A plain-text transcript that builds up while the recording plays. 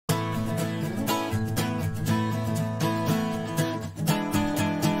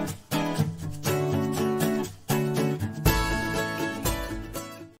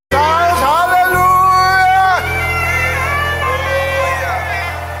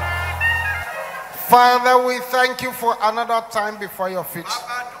Father, we thank you for another time before your feet.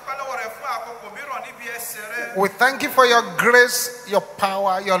 We thank you for your grace, your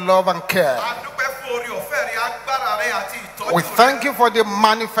power, your love and care. We thank you for the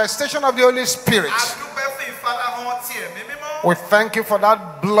manifestation of the Holy Spirit. We thank you for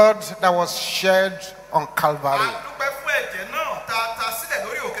that blood that was shed on Calvary.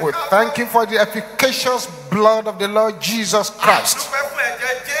 We thank you for the efficacious blood of the Lord Jesus Christ.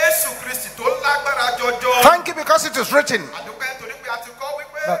 Thank you because it is written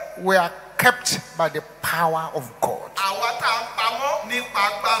that we are kept by the power of God.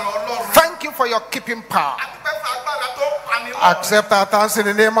 Thank you for your keeping power. Accept our thanks in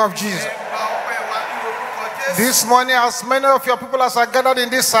the name of Jesus. This morning, as many of your people as are gathered in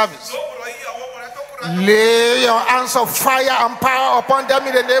this service, lay your hands of fire and power upon them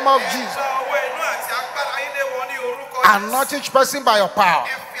in the name of Jesus. And not each person by your power.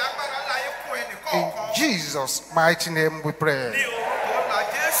 In Jesus' mighty name we pray.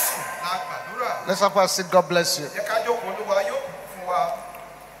 Let's have a seat. God bless you.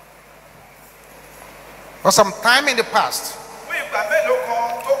 For some time in the past,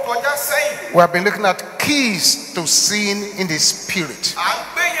 we have been looking at keys to seeing in the spirit.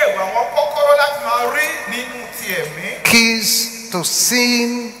 Keys to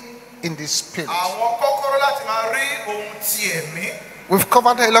seeing in the spirit. We've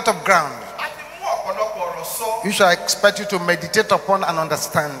covered a lot of ground. You shall expect you to meditate upon and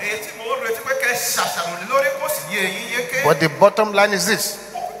understand. But the bottom line is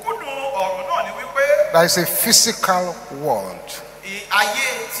this: there is a physical world.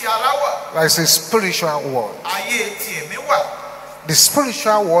 There is a spiritual world. The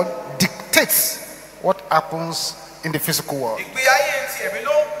spiritual world dictates what happens in the physical world.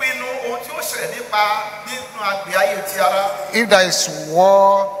 If there is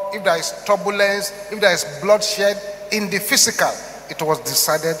war, if there is turbulence, if there is bloodshed in the physical, it was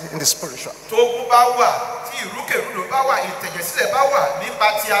decided in the spiritual.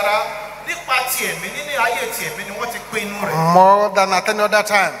 More than at any other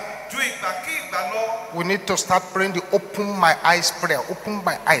time, we need to start praying the open my eyes prayer. Open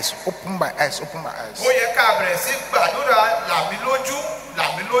my eyes, open my eyes, open my eyes.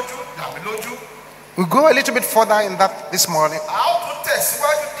 We go a little bit further in that this morning.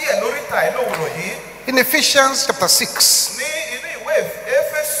 In Ephesians chapter 6,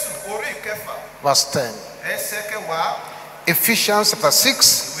 verse 10. Ephesians chapter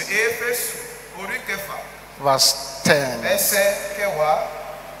 6, verse 10.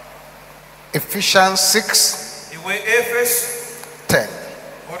 Ephesians 6, 10.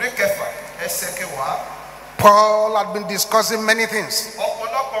 Paul had been discussing many things.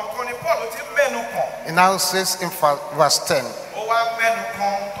 He now says in verse 10,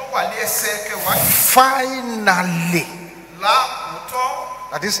 finally,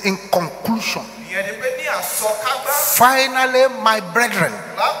 that is in conclusion, finally, my brethren,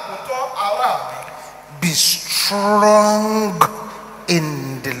 be strong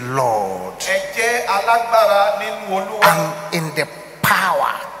in the Lord and in the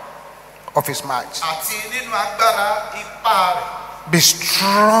power of his might. Be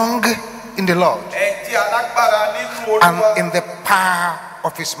strong in the Lord and in the power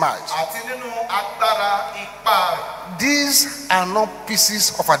of his might. These are not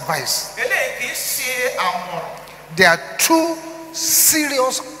pieces of advice. There are two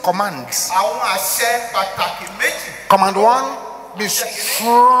serious commands. Command one, be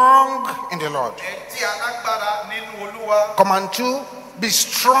strong in the Lord. Command two, be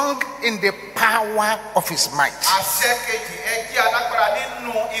strong in the power of his might.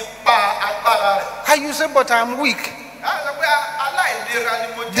 How you say, but I'm weak?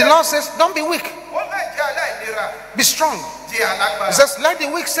 The Lord says, don't be weak. Be strong. He says, let the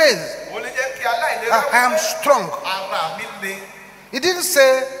weak say, I am strong. He didn't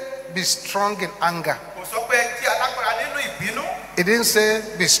say, be strong in anger. He didn't say,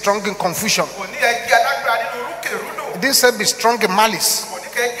 be strong in confusion. He didn't say, be strong in malice.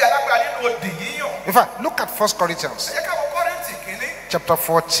 In fact, look at 1 Corinthians chapter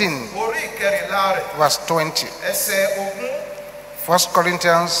 14, verse 20. 1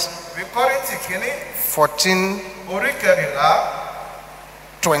 Corinthians 14,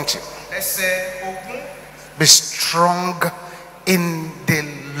 20. Be strong in the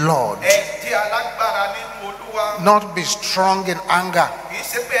Lord. Not be strong in anger.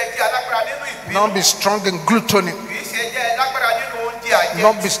 Not be strong in gluttony.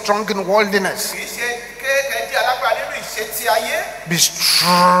 Not be strong in worldliness. Be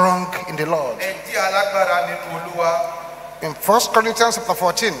strong in the Lord. In 1 Corinthians chapter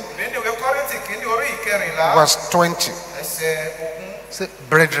 14, verse 20. Say,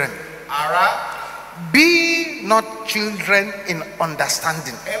 brethren, be not children in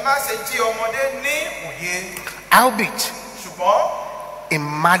understanding, albeit in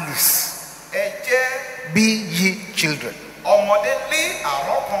malice be ye children.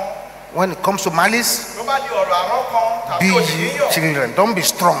 When it comes to malice, be ye children. Don't be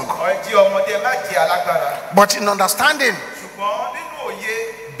strong. But in understanding,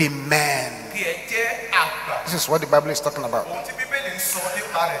 be men. This is what the Bible is talking about.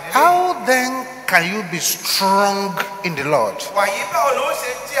 How then can you be strong in the Lord?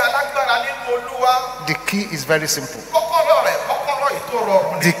 The key is very simple.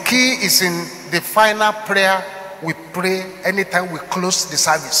 The key is in the final prayer we pray anytime we close the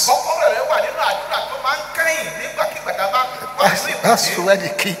service. That's where the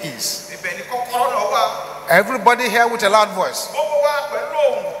key is. Everybody here with a loud voice.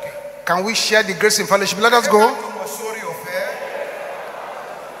 Can we share the grace in fellowship? Let us go.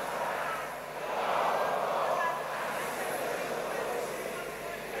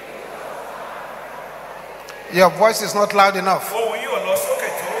 Your voice is not loud enough.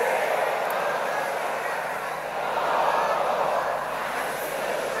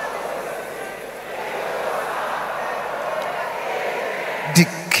 The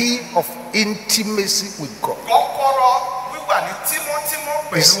key of intimacy with God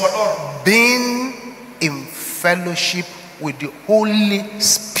is being in fellowship with the Holy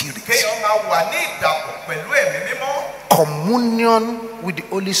Spirit. Communion with the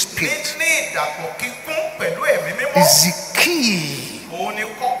Holy Spirit is the key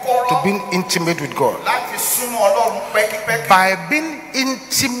to being intimate with God. By being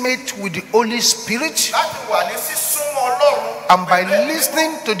intimate with the Holy Spirit and by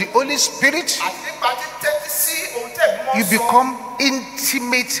listening to the Holy Spirit, you become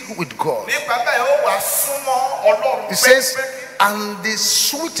intimate with God. It says, and the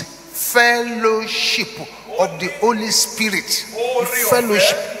sweet fellowship of the Holy Spirit.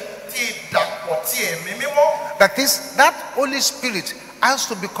 Fellowship. That is, that Holy Spirit has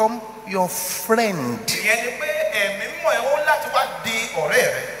to become your friend,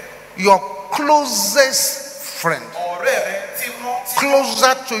 your closest friend,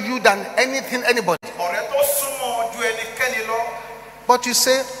 closer to you than anything, anybody. But you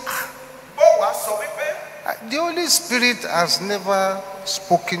say, the Holy Spirit has never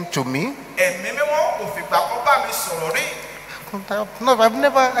spoken to me.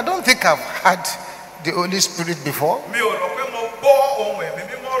 I don't think I've had the Holy Spirit before.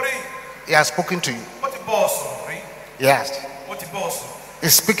 He has spoken to you. Yes.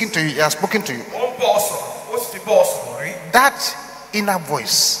 He's speaking to you. He has spoken to you. That inner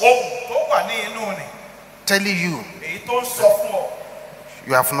voice telling you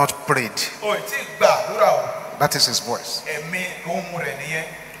you have not prayed. That is his voice.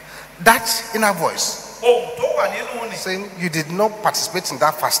 That inner voice saying you did not participate in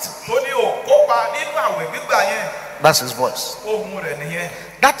that fasting. That's his voice.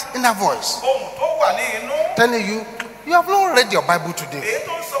 That inner voice telling you you have not read your Bible today.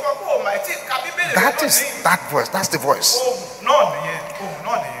 That is that voice. That's the voice.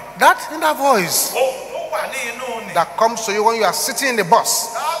 That inner voice that comes to you when you are sitting in the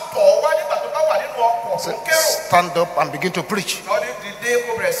bus. Say, stand up and begin to preach.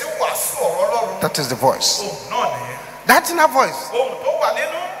 That is the voice. That inner voice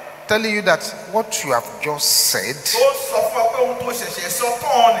telling you that what you have just said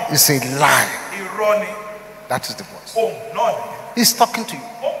is a lie. That is the voice. He's talking to you.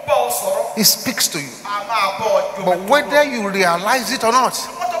 He speaks to you. But whether you realize it or not,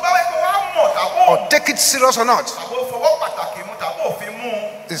 or take it serious or not,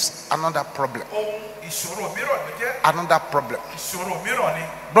 is another problem. Another problem.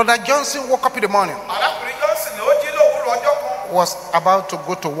 Brother Johnson woke up in the morning, was about to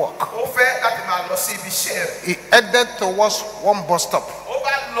go to work. He headed towards one bus stop.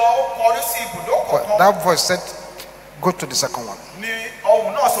 But that voice said, go to the second one.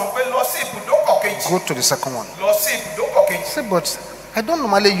 Go to the second one. Say, but I don't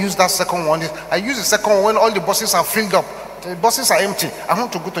normally use that second one. I use the second one when all the buses are filled up. The buses are empty. I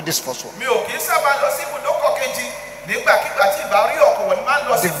want to go to this first one.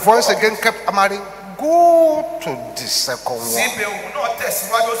 The voice again kept hammering, go to the second one.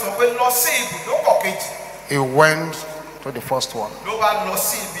 He went to the first one.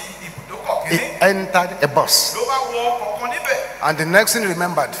 He entered a bus. And the next thing he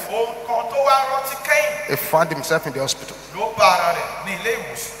remembered, he found himself in the hospital.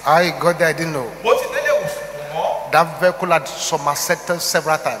 I got there, I didn't know. That vehicle had somersaulted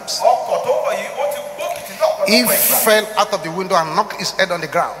several times. he fell out of the window and knocked his head on the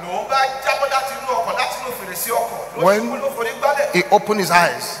ground. When he opened his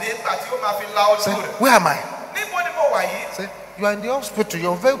eyes, said, where am I? Say, you are in the hospital.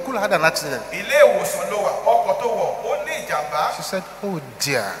 Your vehicle had an accident. She said, oh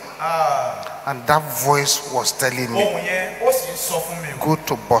dear. And that voice was telling me, go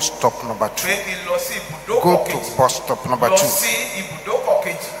to bus stop number 2. Go to bus stop number 2.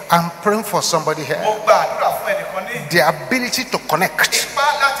 I'm praying for somebody here. The ability to connect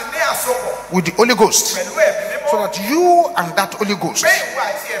with the Holy Ghost, so that you and that Holy Ghost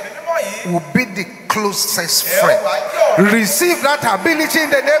will be the closest friend. Receive that ability in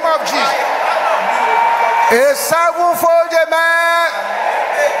the name of Jesus. A sevenfold amen.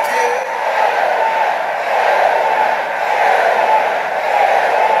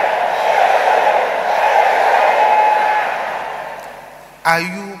 Are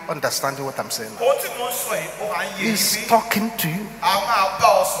you understanding what I'm saying? He's talking to you.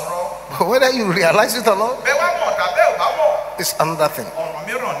 But whether you realize it or not, it's another thing.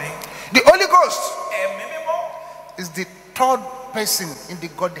 The Holy Ghost is the third person in the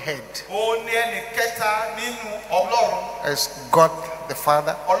Godhead. As God the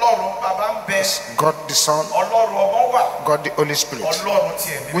Father, as God the Son, God the Holy Spirit,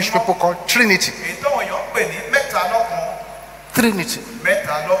 which people call Trinity. Trinity.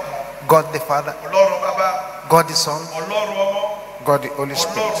 God the Father, God the Son, God the Holy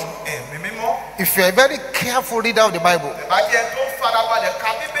Spirit. If you are a very careful reader of the Bible,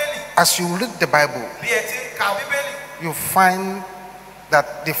 as you read the Bible, you find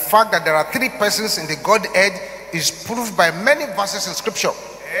that the fact that there are 3 persons in the Godhead is proved by many verses in Scripture.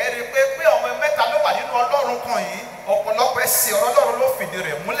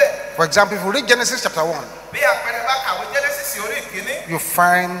 For example, if you read Genesis chapter 1, you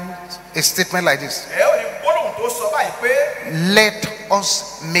find a statement like this: let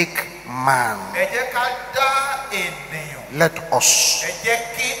us make man. Let us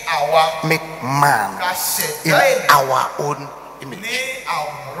make man in our own image.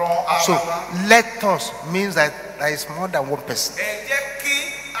 So let us means that there is more than one person.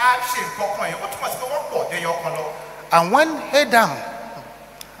 And when Adam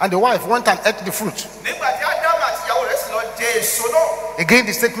and the wife went and ate the fruit, again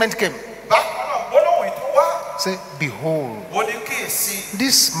the statement came. Say, behold,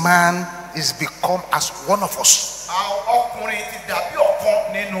 this man is become as one of us.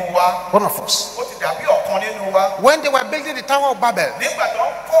 One of us. When they were building the Tower of Babel, they were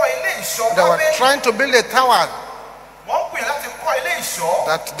trying to build a tower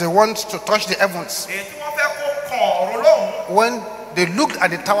that they want to touch the heavens. When they looked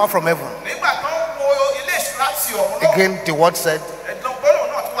at the tower from heaven, again the word said,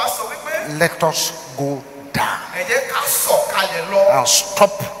 let us go down and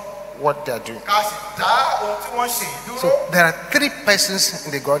stop what they are doing. So there are 3 persons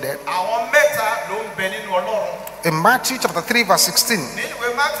in the Godhead. In Matthew chapter 3 verse 16,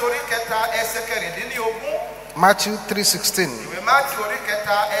 Matthew 3:16,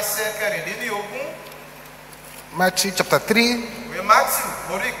 Matthew chapter 3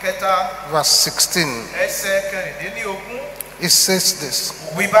 verse 16, it says this: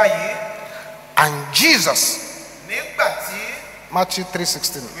 and Jesus, Matthew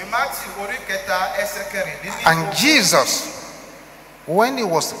 3:16, and Jesus, when he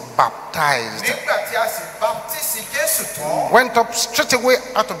was baptized, went up straight away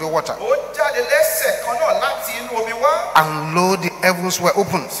out of the water, and lo, the heavens were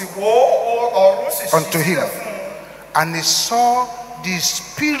opened unto him, and he saw the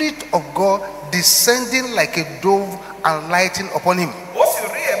Spirit of God descending like a dove and lighting upon him.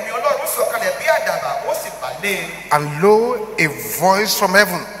 And lo, a voice from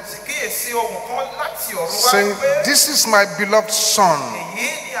heaven saying, this is my beloved Son,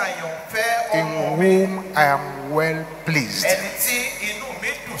 in whom I am well pleased.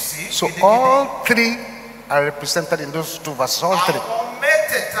 So all 3 are represented in those 2 verses. All 3.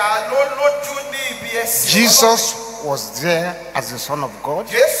 Jesus was there as the Son of God.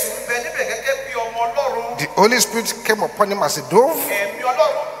 The Holy Spirit came upon him as a dove.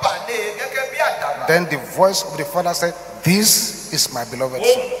 Then the voice of the Father said, this is my beloved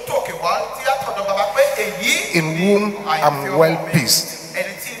Son, in whom I am well pleased.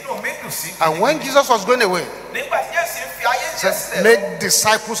 And when Jesus was going away, he said, make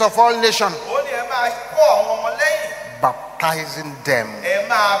disciples of all nations, baptizing them in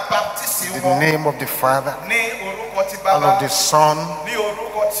the name of the Father, and of the Son,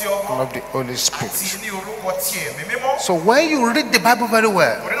 and of the Holy Spirit. So when you read the Bible very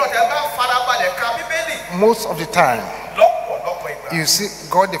well, most of the time, you see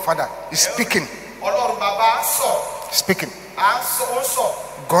God the Father is speaking. Speaking.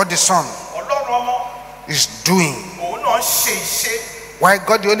 God the Son is doing. Why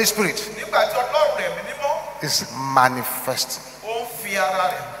God the Holy Spirit is manifesting.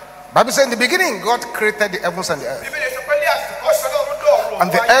 Bible says in the beginning God created the heavens and the earth.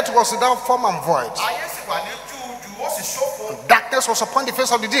 And the earth was without form and void. Darkness was upon the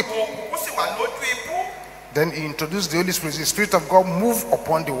face of the deep. Then he introduced the Holy Spirit. The Spirit of God moved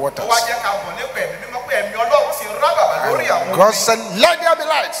upon the waters. And God said, let there be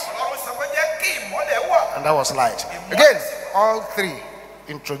light. And that was light. Again, all three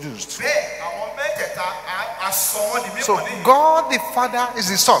introduced. So God the Father is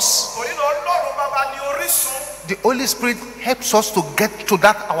the source. The Holy Spirit helps us to get to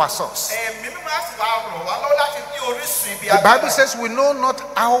that our source. The Bible says we know not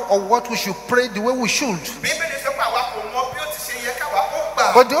how or what we should pray the way we should.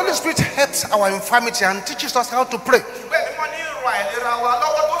 But the Holy Spirit helps our infirmity and teaches us how to pray.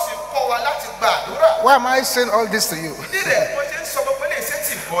 Why am I saying all this to you?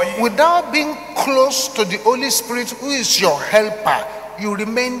 Without being close to the Holy Spirit, who is your helper, you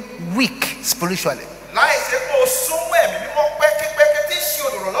remain weak spiritually.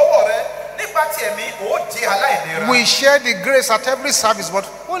 We share the grace at every service, but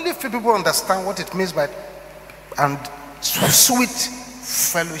only few people understand what it means by and sweet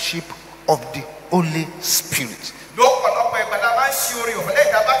fellowship of the Holy Spirit.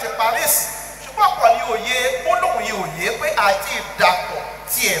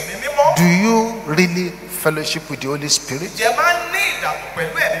 Do you really fellowship with the Holy Spirit?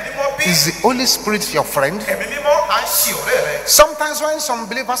 Is the Holy Spirit your friend? Sometimes when some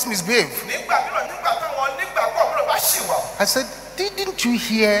believers misbehave, I said, didn't you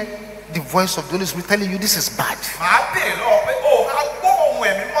hear the voice of the Holy Spirit telling you this is bad?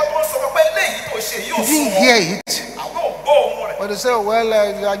 You didn't hear it? But they say, well,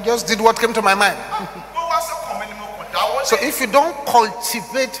 I just did what came to my mind. So if you don't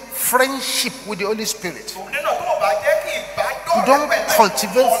cultivate friendship with the Holy Spirit, you don't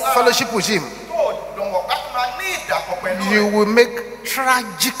cultivate fellowship with Him, you will make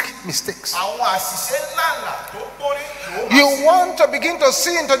tragic mistakes. You want to begin to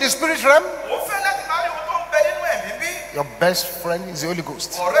see into the spirit realm? Your best friend is the Holy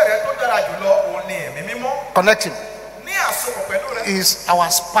Ghost. Connect Him. Is our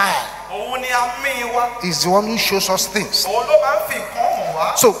spy. Is the one who shows us things.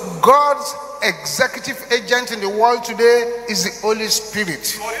 So God's executive agent in the world today is the Holy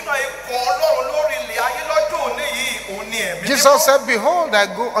Spirit. Jesus said, behold, I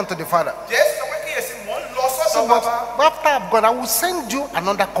go unto the Father. So, but after I've gone, I will send you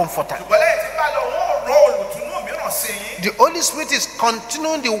another comforter. The Holy Spirit is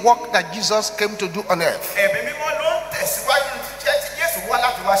continuing the work that Jesus came to do on earth.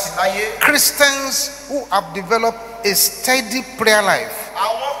 Christians who have developed a steady prayer life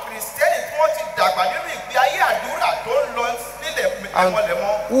and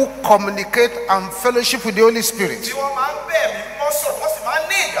who communicate and fellowship with the Holy Spirit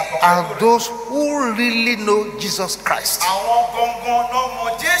are those who really know Jesus Christ.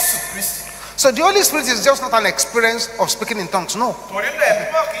 So the Holy Spirit is just not an experience of speaking in tongues. No.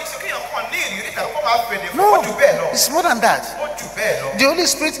 No, it's more than that. The Holy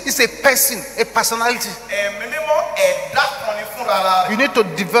Spirit is a person, a personality. You need to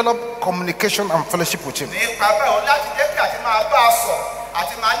develop communication and fellowship with Him.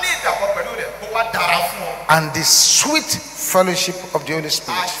 And the sweet fellowship of the Holy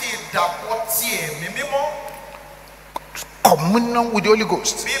Spirit. Communion with the Holy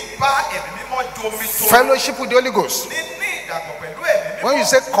Ghost. Fellowship with the Holy Ghost. When you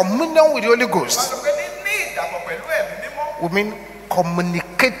say communion with the Holy Ghost, we mean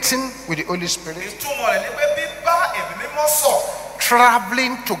communicating with the Holy Spirit,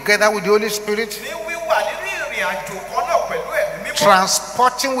 traveling together with the Holy Spirit,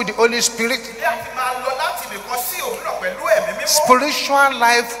 transporting with the Holy Spirit. Spiritual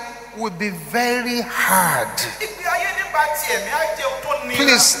life will be very hard.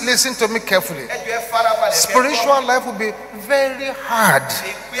 Please listen to me carefully. Spiritual life will be very hard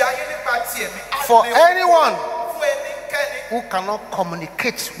for anyone who cannot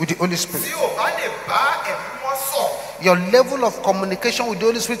communicate with the Holy Spirit. Your level of communication with the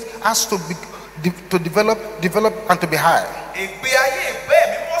Holy Spirit has to be develop and to be high.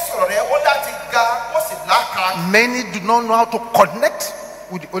 Many do not know how to connect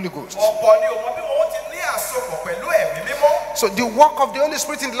with the Holy Ghost. So the work of the Holy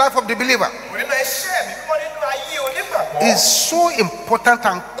Spirit in the life of the believer is so important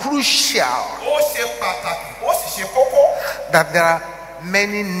and crucial that there are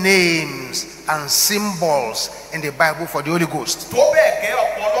many names and symbols in the Bible for the Holy Ghost.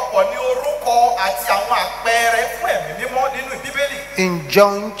 In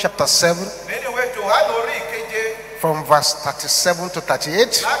John chapter 7, from verse 37 to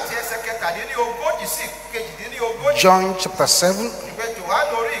 38, John chapter 7,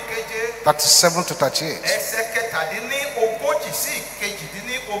 37 to 38.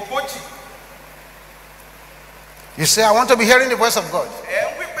 You say, I want to be hearing the voice of God.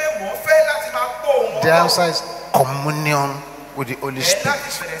 The answer is communion with the Holy Spirit.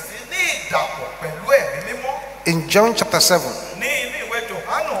 In John chapter 7,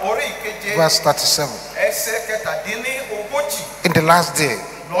 verse 37. In the last day,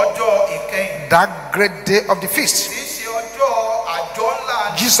 that great day of the feast,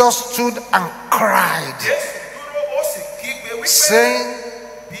 Jesus stood and cried, saying,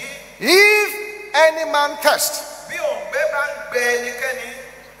 if any man thirst.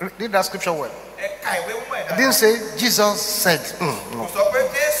 Read that scripture well. It didn't say Jesus said. No.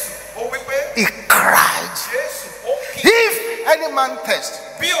 He cried, if any man thirst,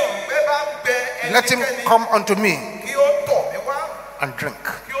 let him come unto me and drink.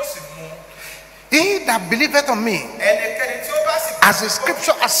 He that believeth on me, as the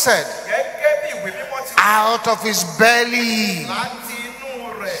scripture has said, out of his belly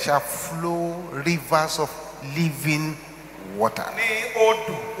shall flow rivers of living water.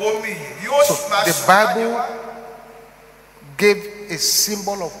 So the Bible gave a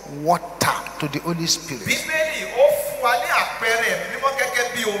symbol of water to the Holy Spirit.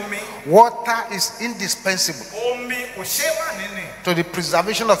 Water is indispensable to the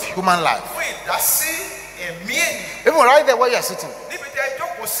preservation of human life. Even right there where you are sitting,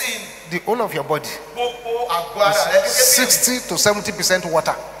 the whole of your body is 60 to 70%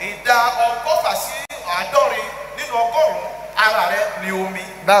 water.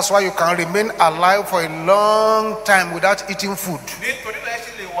 That's why you can remain alive for a long time without eating food.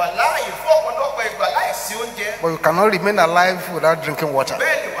 But you cannot remain alive without drinking water.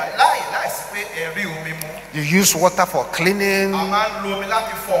 You use water for cleaning.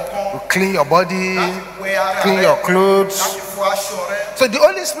 You clean your body, clean your clothes. So the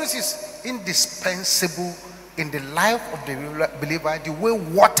Holy Spirit is indispensable in the life of the believer the way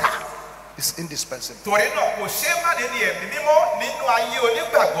water is indispensable.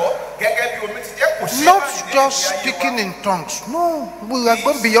 Not just speaking in tongues. No, we are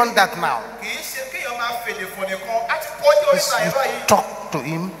going beyond that now. You talk to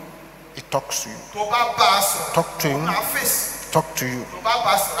him, he talks to you. Talk to him, talk to you.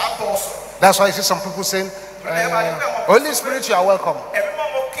 That's why I see some people saying, Holy Spirit, you are welcome.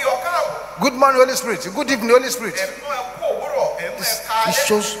 Good morning, Holy Spirit. Good evening, Holy Spirit. It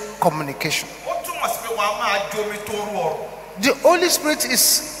shows communication. The Holy Spirit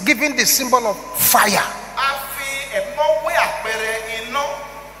is giving the symbol of fire.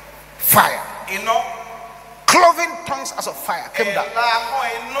 Fire. Cloven tongues as of fire came down.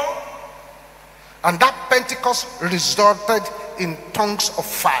 And that Pentecost resulted in tongues of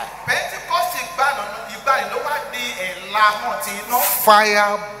fire.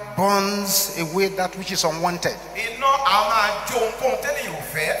 Fire burns away that which is unwanted.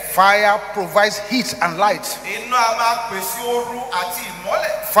 Fire provides heat and light.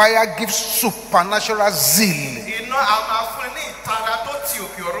 Fire gives supernatural zeal.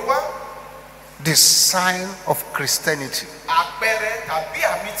 The sign of Christianity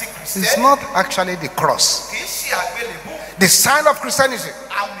is not actually the cross. The sign of Christianity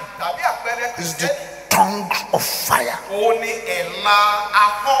is the tongue of fire.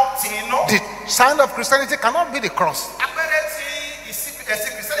 The sign of Christianity cannot be the cross.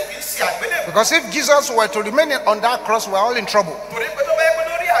 Because if Jesus were to remain on that cross, we're all in trouble.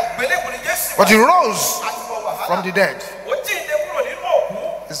 But he rose from the dead.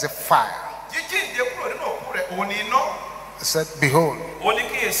 It's the fire. He said, behold,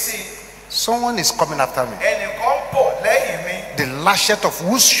 someone is coming after me, the latchet of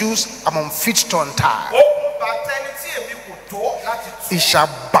whose shoes I'm unfit to untie. He shall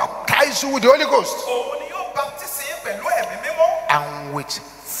baptize you with the Holy Ghost and with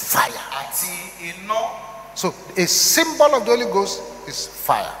fire. So a symbol of the Holy Ghost is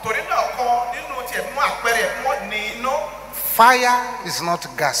fire. Fire is not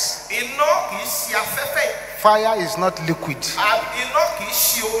gas. Fire is not liquid. Fire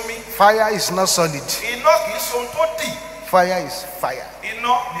is not solid. Fire is fire.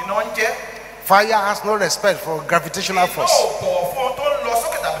 Fire has no respect for gravitational force.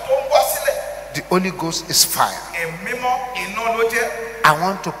 The Holy Ghost is fire. I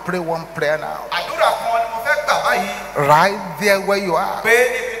want to pray one prayer now. Right there where you are.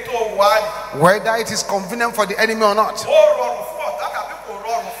 Whether it is convenient for the enemy or not.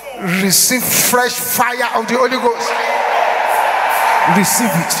 Receive fresh fire of the Holy Ghost. Receive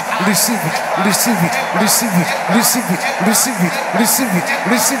it, receive it, receive it, receive it, receive it, receive it, receive it,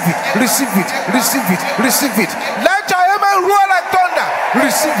 receive it, receive it, receive it, receive it. Let your amen roar like thunder.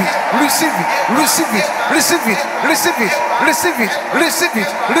 Receive it, receive it, receive it, receive it, receive it, receive it, receive it,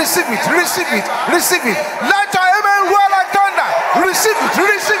 receive it, receive it, receive it. Let your amen roar like thunder. Receive it,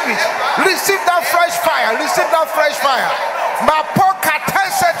 receive it, receive that fresh fire, receive that fresh fire.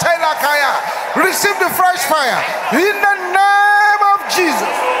 Receive the fresh fire in the name of Jesus.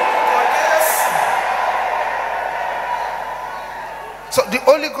 So the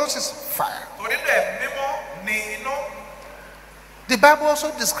Holy Ghost is fire. The Bible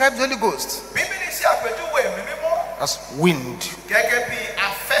also describes the Holy Ghost as wind.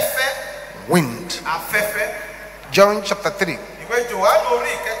 Wind. John chapter 3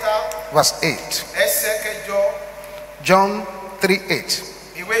 verse 8. John 3:8.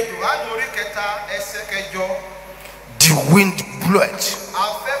 The wind bloweth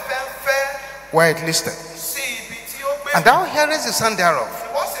where it listeth, and thou hearest the sound thereof,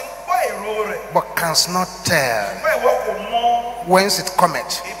 but canst not tell whence it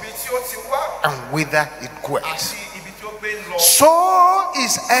cometh and whither it goeth. So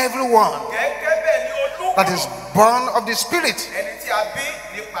is everyone that is born of the Spirit.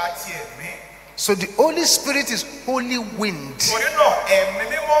 So the Holy Spirit is holy wind,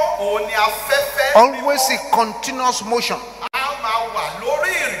 always in continuous motion.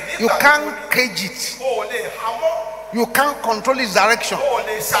 You can't cage it. You can't control its direction.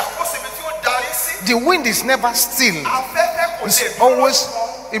 The wind is never still. It's always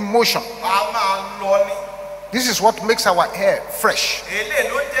in motion. This is what makes our air fresh.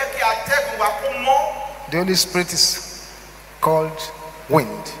 The Holy Spirit is called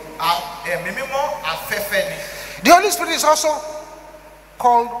wind. The Holy Spirit is also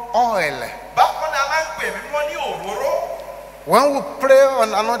called oil. When we pray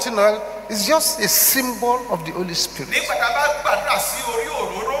on anointing oil, it's just a symbol of the Holy Spirit.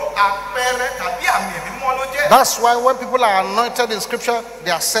 That's why when people are anointed in scripture,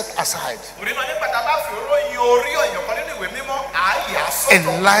 they are set aside.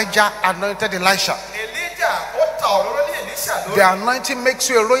 Elijah anointed Elisha. The anointing makes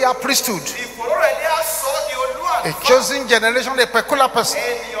you a royal priesthood, a chosen generation, a peculiar person.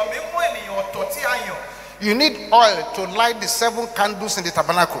 You need oil to light the 7 candles in the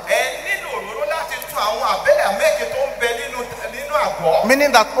tabernacle.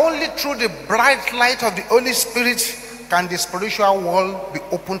 Meaning that only through the bright light of the Holy Spirit can the spiritual world be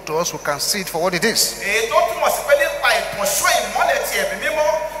open to us. We can see it for what it is.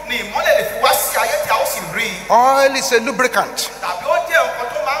 Oil is a lubricant.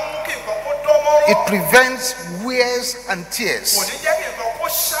 It prevents wears and tears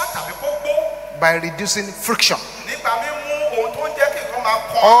by reducing friction.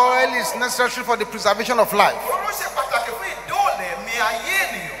 Oil is necessary for the preservation of life.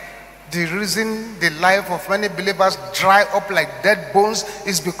 The reason the life of many believers dry up like dead bones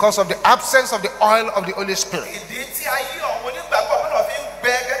is because of the absence of the oil of the Holy Spirit.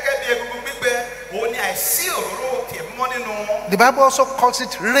 The Bible also calls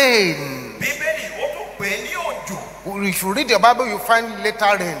it rain. If you read your Bible, you find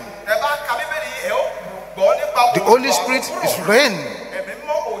later rain. The Holy Spirit is rain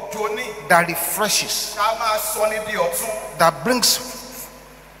that refreshes, that brings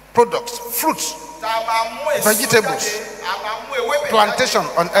products, fruits, vegetables, plantation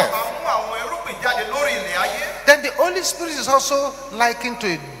on earth. Then the Holy Spirit is also likened to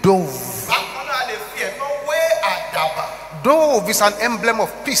a dove. Dove is an emblem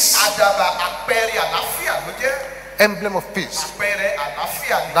of peace. Emblem of peace.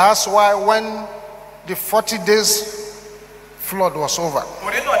 That's why when the 40 days flood was over,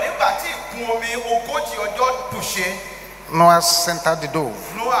 Noah sent out the dove,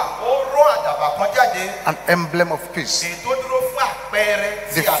 an emblem of peace.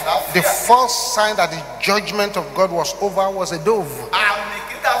 The first sign that the judgment of God was over was a dove,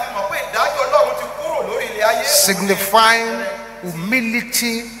 signifying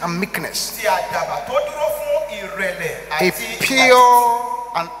humility and meekness, a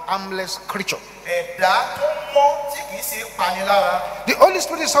pure and harmless creature. The Holy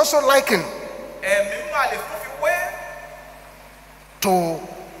Spirit is also likened to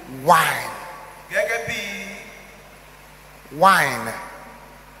wine. Wine.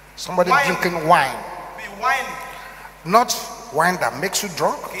 Somebody drinking wine. Not wine that makes you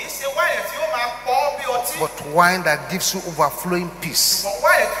drunk, but wine that gives you overflowing peace.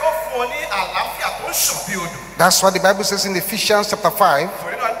 That's what the Bible says in Ephesians chapter 5,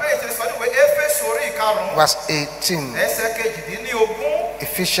 verse 18.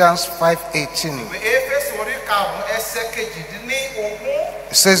 Ephesians 5:18.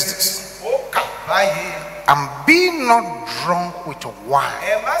 It says this: and be not drunk with wine,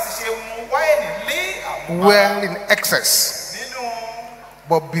 well in excess,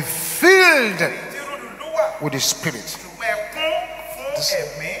 but be filled with the Spirit.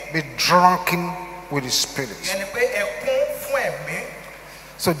 Be drunken with the Spirit.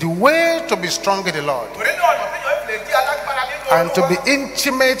 So the way to be strong in the Lord and to be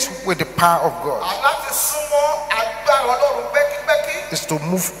intimate with the power of God is to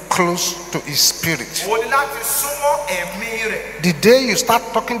move close to His Spirit. The day you start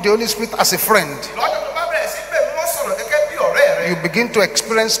talking the Holy Spirit as a friend, you begin to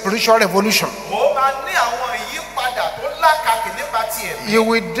experience spiritual revolution. You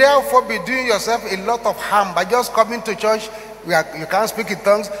will therefore be doing yourself a lot of harm by just coming to church. You can't speak in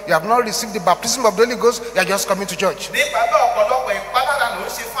tongues. You have not received the baptism of the Holy Ghost. You are just coming to church.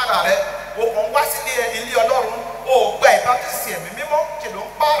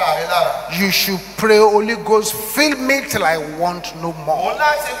 You should pray, Holy Ghost, fill me till I want no more.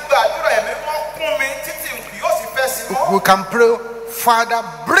 We can pray, Father,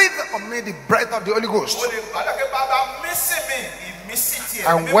 breathe on me the breath of the Holy Ghost.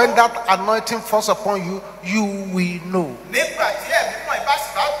 And when that anointing falls upon you, you will know.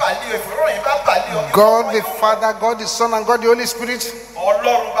 God the Father, God the Son, and God the Holy Spirit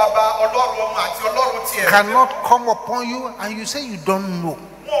cannot come upon you and you say you don't know.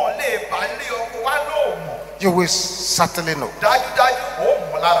 You will certainly know.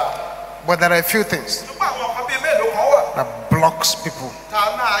 But there are a few things that blocks people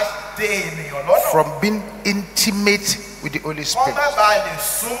from being intimate with the Holy Spirit. A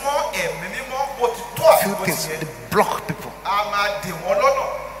few things that block people.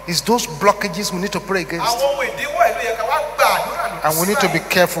 It's those blockages we need to pray against, and we need to be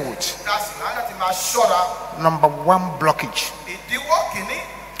careful with. Number one blockage: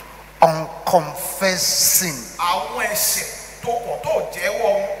 unconfessed sin.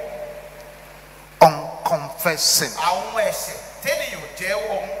 Unconfessed sin.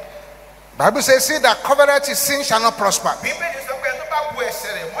 Bible says, "He that covereth his sin shall not prosper."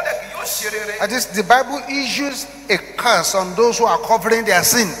 That is, the Bible issues a curse on those who are covering their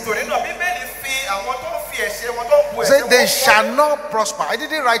sin. Say they shall not prosper. I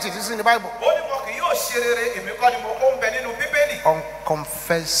didn't write it. It's in the Bible.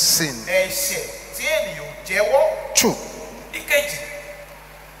 Unconfessed sin. 2.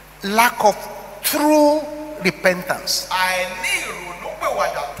 Lack of true repentance.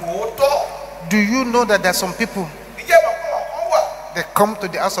 Do you know that there are some people, they come to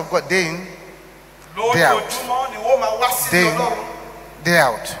the house of God day in, day out, day in, day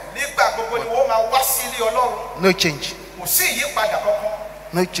out. No change.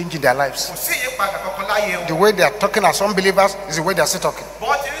 No change in their lives. The way they are talking as unbelievers is the way they are still talking.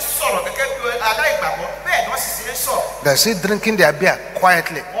 They are still drinking their beer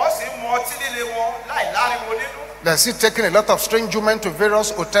quietly. They are still taking a lot of strange women to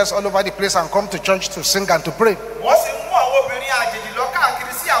various hotels all over the place and come to church to sing and to pray.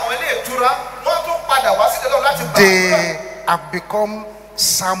 They have become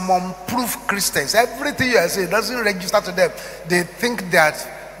sermon-proof Christians. Everything you are saying doesn't register to them. They think that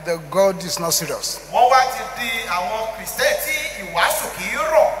the God is not serious.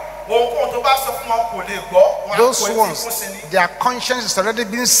 Those ones, their conscience is already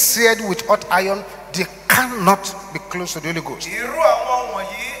being seared with hot iron. They cannot be close to the Holy Ghost.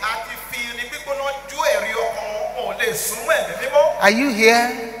 Are you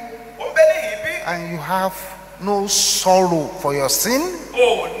here and you have no sorrow for your sin?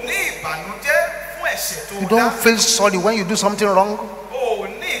 You don't feel sorry when you do something wrong?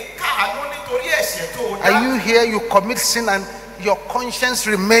 Are you here, you commit sin and your conscience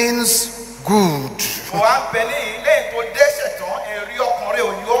remains good?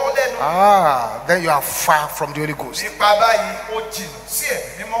 Then you are far from the Holy Ghost.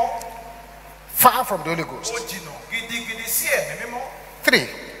 Far from the Holy Ghost. 3.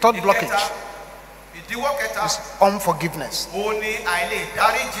 Third blockage is unforgiveness.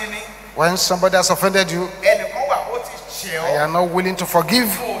 When somebody has offended you and you are not willing to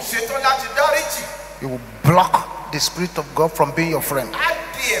forgive, you will block the Spirit of God from being your friend.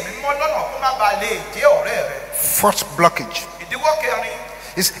 Fourth blockage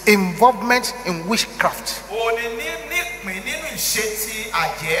is involvement in witchcraft,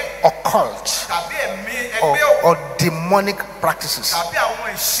 occult, or demonic practices.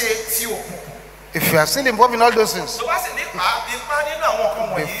 If you are still involved in all those things,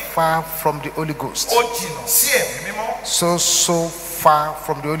 be far from the Holy Ghost. So far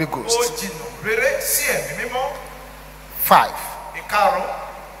from the Holy Ghost. 5.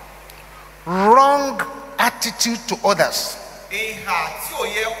 Wrong attitude to others.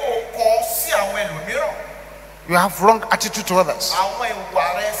 You have wrong attitude to others.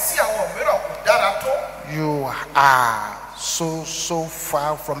 You are so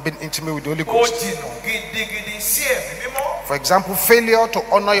far from being intimate with the Holy Ghost. For example, failure to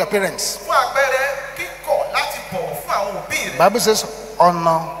honor your parents. The Bible says,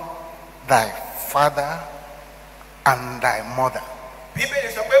 honor thy father and thy mother,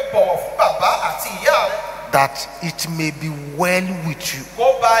 that it may be well with you,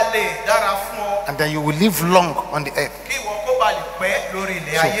 and then you will live long on the earth.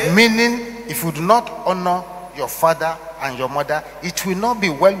 So, meaning, if you do not honor your father and your mother, it will not be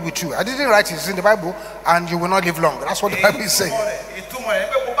well with you. I didn't write it, it's in the Bible, and you will not live long. That's what the Bible is saying.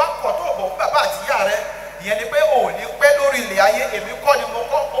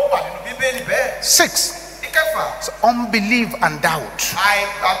 6. So unbelief and doubt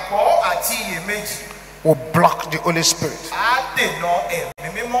will block the Holy Spirit.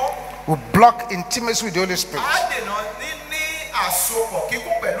 Will block intimacy with the Holy Spirit.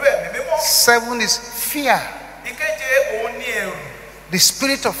 7 is fear. The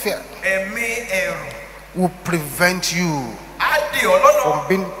spirit of fear will prevent you from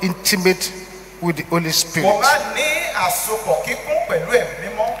being intimate with the Holy Spirit.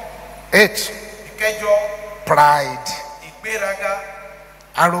 8. Pride,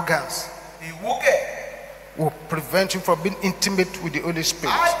 arrogance will prevent you from being intimate with the Holy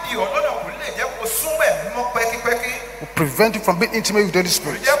Spirit. Will prevent you from being intimate with the Holy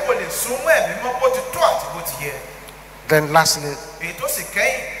Spirit. Then lastly,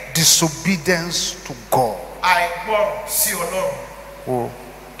 disobedience to God will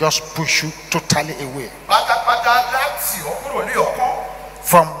just push you totally away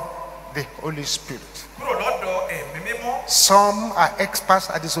from the Holy Spirit. Some are experts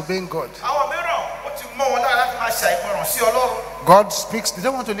at disobeying God. God speaks, they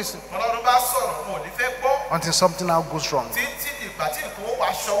don't want to listen until something now goes wrong.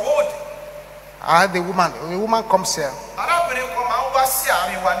 I had a woman comes here.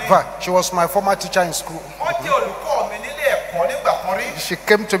 She was my former teacher in school. She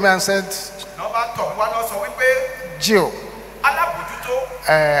came to me and said, Gio,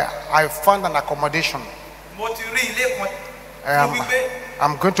 I found an accommodation.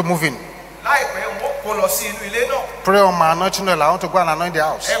 I'm going to move in. Pray on my anointing oil. I want to go and anoint the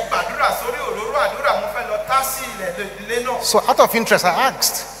house. So out of interest, I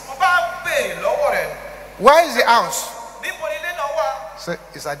asked, where is the house? So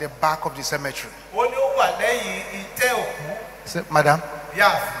it's at the back of the cemetery. I said, Madam,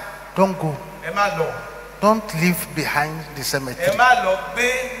 don't go. Don't leave behind the cemetery.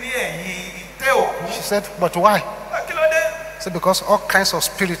 She said, but why? I said, because all kinds of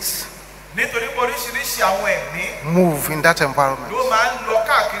spirits move in that environment.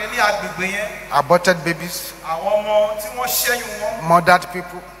 Aborted babies, murdered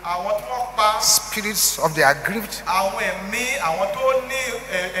people, spirits of the aggrieved.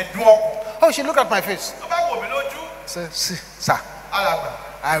 Oh, she looked at my face. Said, see, sir,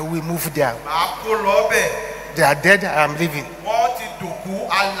 I will move there. They are dead, I am leaving.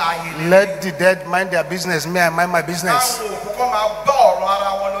 Let the dead mind their business, me, I mind my business.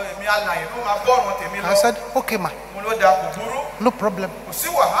 I said, okay, ma. No problem.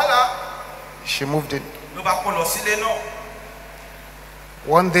 She moved in.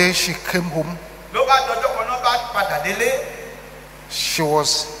 One day she came home. She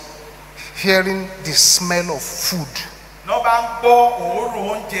was hearing the smell of food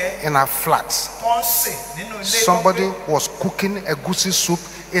in her flat. Somebody was cooking a goosey soup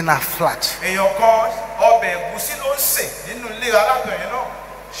in her flat.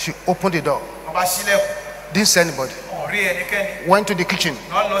 She opened the door. Didn't see anybody. Went to the kitchen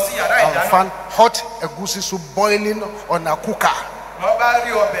and found hot goosey soup boiling on a cooker.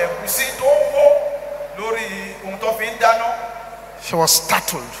 She was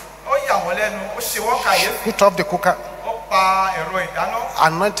startled. She put up the cooker,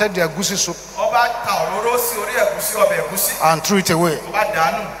 anointed the goosey soup, and threw it away,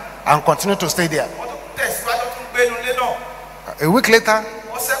 and continued to stay there. A week later,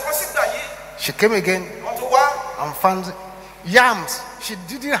 She came again and found yams. She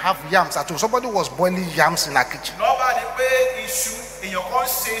didn't have yams at all. Somebody was boiling yams in her kitchen.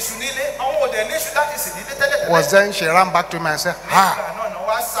 Was then she ran back to me and said,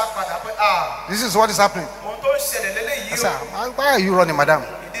 this is what is happening. I said, why are you running, madam?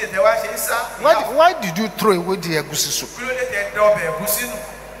 Why did you throw away the egusi soup?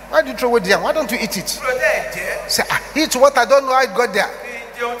 Why did you throw away the yam? Why don't you eat it? Say, eat what? I don't know how it got there.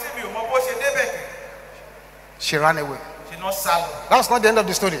 She ran away. That's not the end of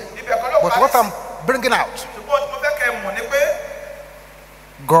the story. But what I'm bringing out,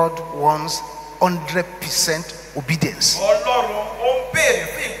 God wants 100% obedience.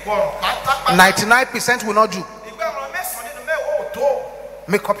 99% will not do.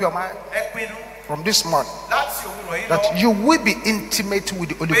 Make up your mind from this morning that you will be intimate with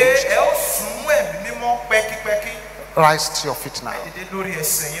the Holy Ghost. Rise to your feet now.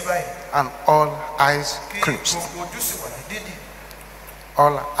 And all eyes closed.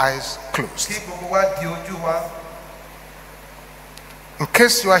 All eyes closed. In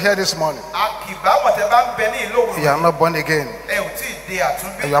case you are here this morning, you are not born again, and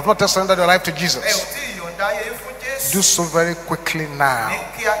you have not surrendered your life to Jesus, do so very quickly now.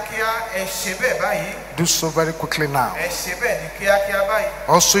 Do so very quickly now.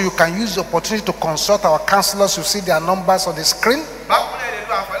 Also, you can use the opportunity to consult our counselors. You see their numbers on the screen.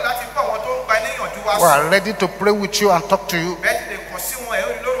 We are ready to pray with you and talk to you.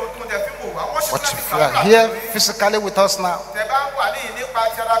 But if you are here physically with us now,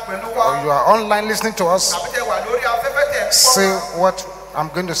 or you are online listening to us, say what I'm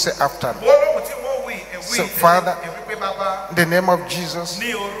going to say after. So, Father, in the name of Jesus,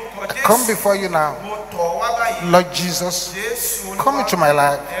 I come before you now. Lord Jesus, come into my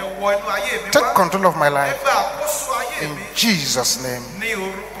life. Take control of my life. In Jesus' name,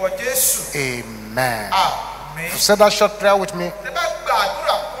 amen. You said that short prayer with me.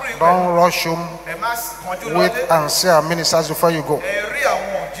 Don't rush home. Wait and see our ministers before you go.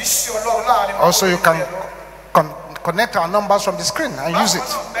 Also, you can connect our numbers from the screen and use it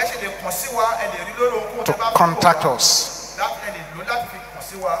to contact us.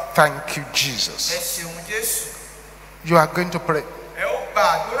 Thank you, Jesus. You are going to pray.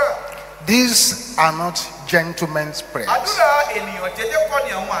 These are not gentlemen's prayers.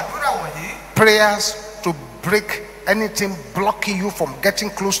 Prayers to break anything blocking you from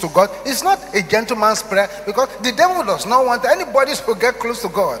getting close to God. It's not a gentleman's prayer, because the devil does not want anybody to get close to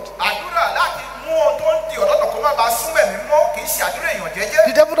God.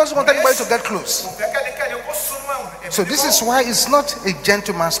 The devil doesn't want anybody to get close. So this is why it's not a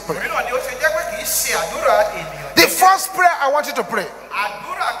gentleman's prayer. The first prayer I want you to pray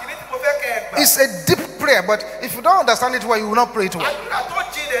is a deep prayer, but if you don't understand it well, you will not pray it well.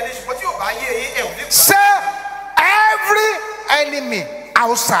 Say, every enemy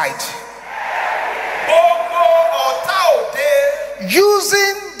outside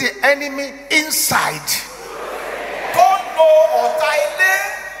using the enemy inside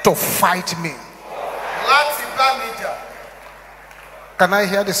to fight me. Can I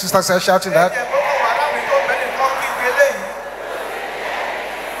hear the sisters shouting that?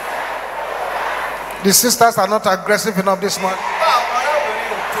 The sisters are not aggressive enough this morning.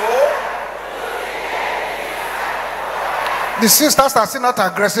 The sisters are still not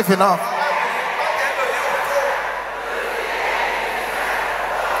aggressive enough.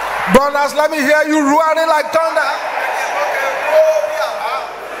 Brothers, let me hear you roaring like thunder.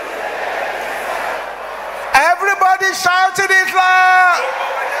 Everybody shouting it loud.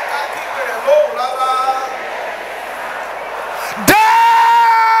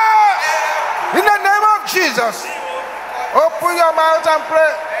 There! In the name of Jesus, open your mouth and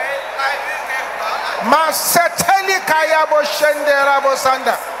pray. Maseteli kayabo shendera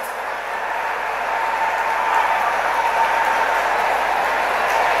bosanda.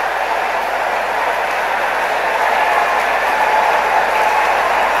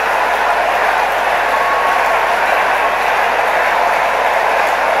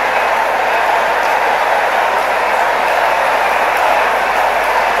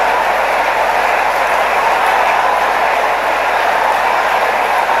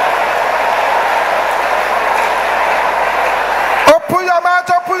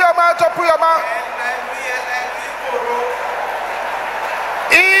 Open your mouth.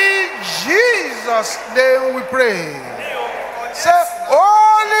 In Jesus' name we pray. Say,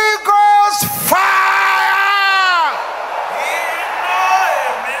 Holy Ghost fire.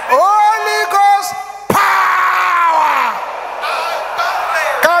 Holy Ghost power.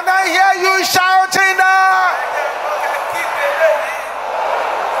 Can I hear you shouting now?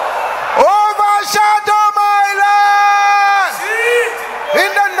 Over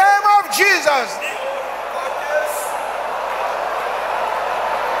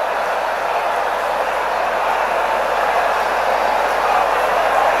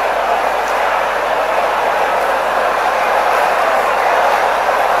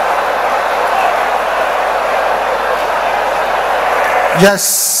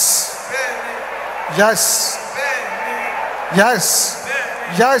Yes. Yes. Yes.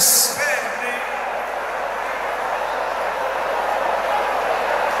 Yes.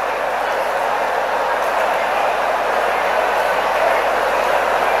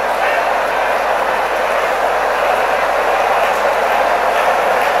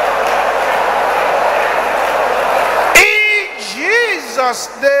 In Jesus'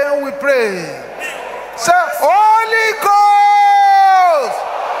 name we pray. Say, Holy Ghost,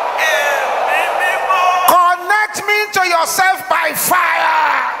 connect me to yourself by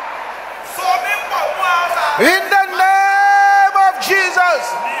fire. In the name of Jesus.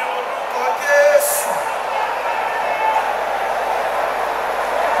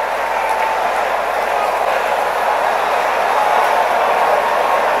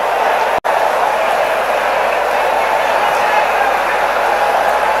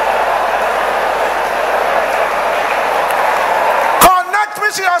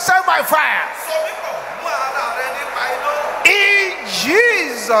 To yourself by fire. In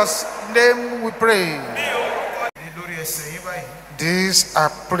Jesus' name we pray. These are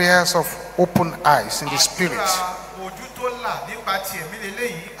prayers of open eyes in the spirit.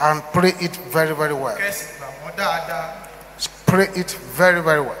 And pray it very, very well. Pray it very,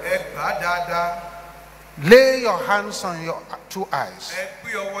 very well. Lay your hands on your two eyes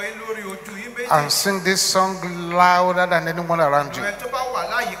and sing this song louder than anyone around you.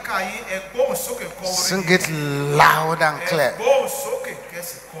 Sing it loud and clear.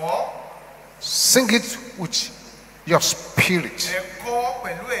 Sing it with your spirit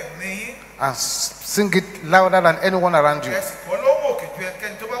and sing it louder than anyone around you.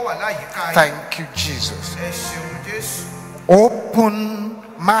 Thank you, Jesus. Open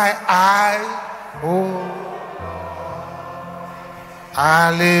my eyes. Oh,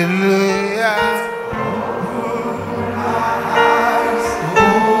 hallelujah.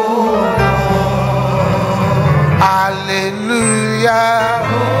 Hallelujah.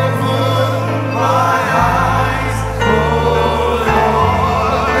 Open my eyes.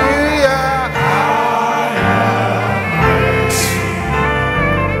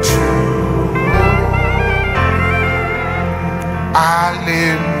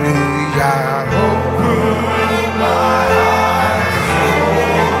 Hallelujah.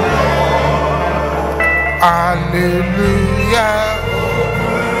 Hallelujah.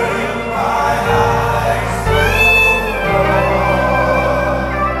 Open my eyes,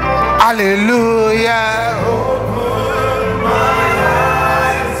 hallelujah. Open my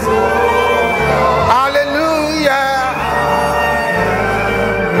eyes, hallelujah.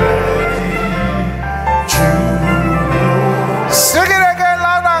 Sing it again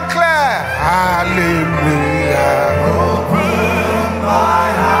loud and clear. Hallelujah. Open my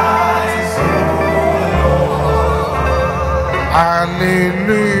eyes,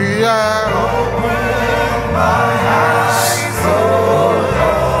 hallelujah. Open my eyes, oh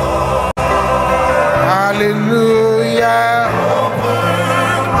Lord. Hallelujah.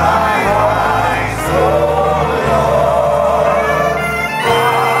 Open my eyes, oh Lord. I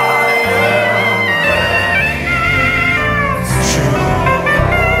am ready to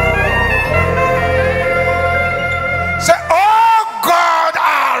say, oh God,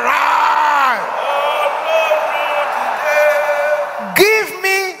 arise. Give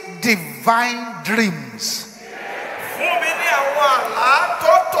me divine dreams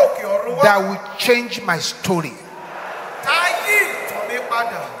that will change my story.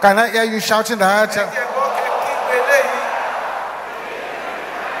 Can I hear you shouting that?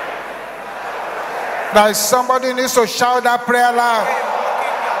 There is somebody who needs to shout that prayer loud.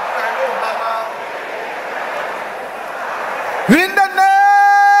 In the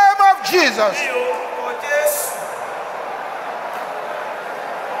name of Jesus.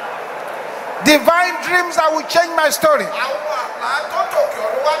 Divine dreams that will change my story.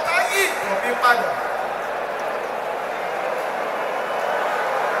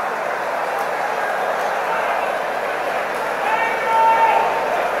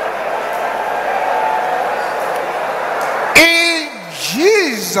 In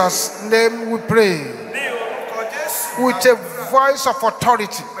Jesus' name we pray. With a voice of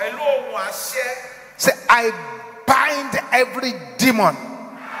authority. Say, I bind every demon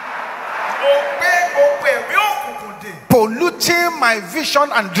polluting my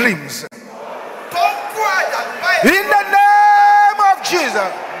vision and dreams. In the name of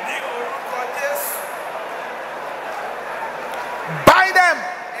Jesus. Bind them.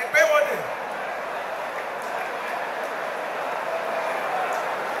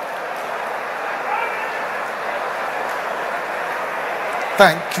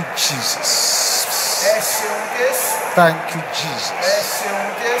 Thank you, Jesus. Thank you, Jesus.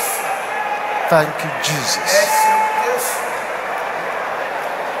 Thank you, Jesus.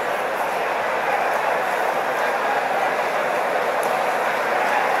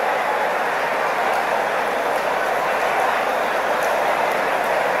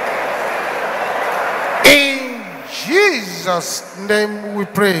 In Jesus' name we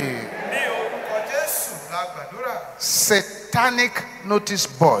pray. Satanic notice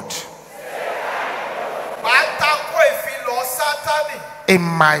board in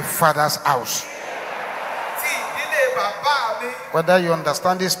my Father's house. Whether you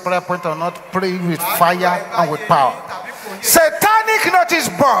understand this prayer point or not, pray with fire and with power. Satanic notice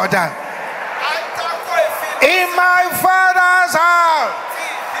board in my Father's house.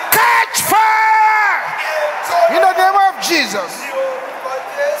 Catch fire in the name of Jesus.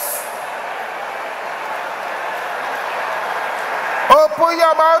 Open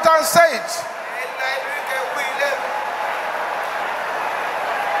your mouth and say it.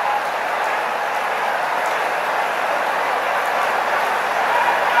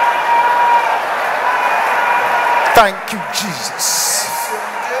 Thank you, Jesus.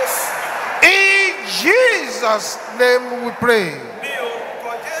 In Jesus' name we pray.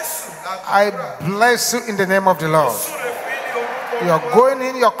 I bless you in the name of the Lord. Your going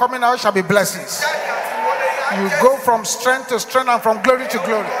in, your coming out shall be blessings. You go from strength to strength and from glory to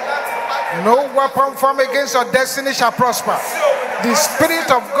glory. No weapon formed against your destiny shall prosper. The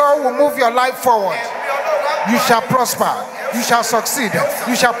Spirit of God will move your life forward. You shall prosper. You shall succeed.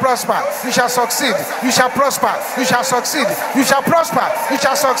 You shall prosper. You shall succeed. You shall prosper. You shall succeed. You shall prosper. You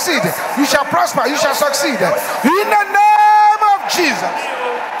shall succeed. You shall prosper. You shall succeed. In the name of Jesus.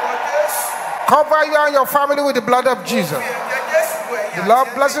 Cover you and your family with the blood of Jesus. The Lord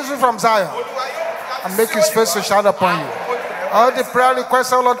blesses you from Zion and make his face to shine upon you. All the prayer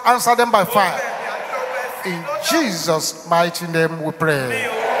requests, oh Lord, answer them by fire. In Jesus' mighty name we pray.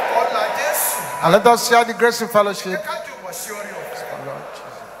 And let us share the grace and fellowship. Lord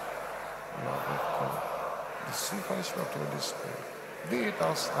Jesus, Lord of God, the sweet fellowship of the Holy Spirit, be with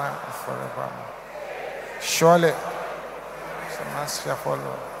us now and forevermore. Surely, some mercy shall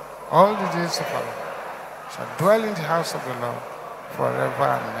follow all the days of our life. Shall dwell in the house of the Lord forever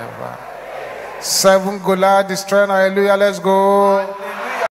and ever. 7 Goliath destroying, hallelujah, let's go.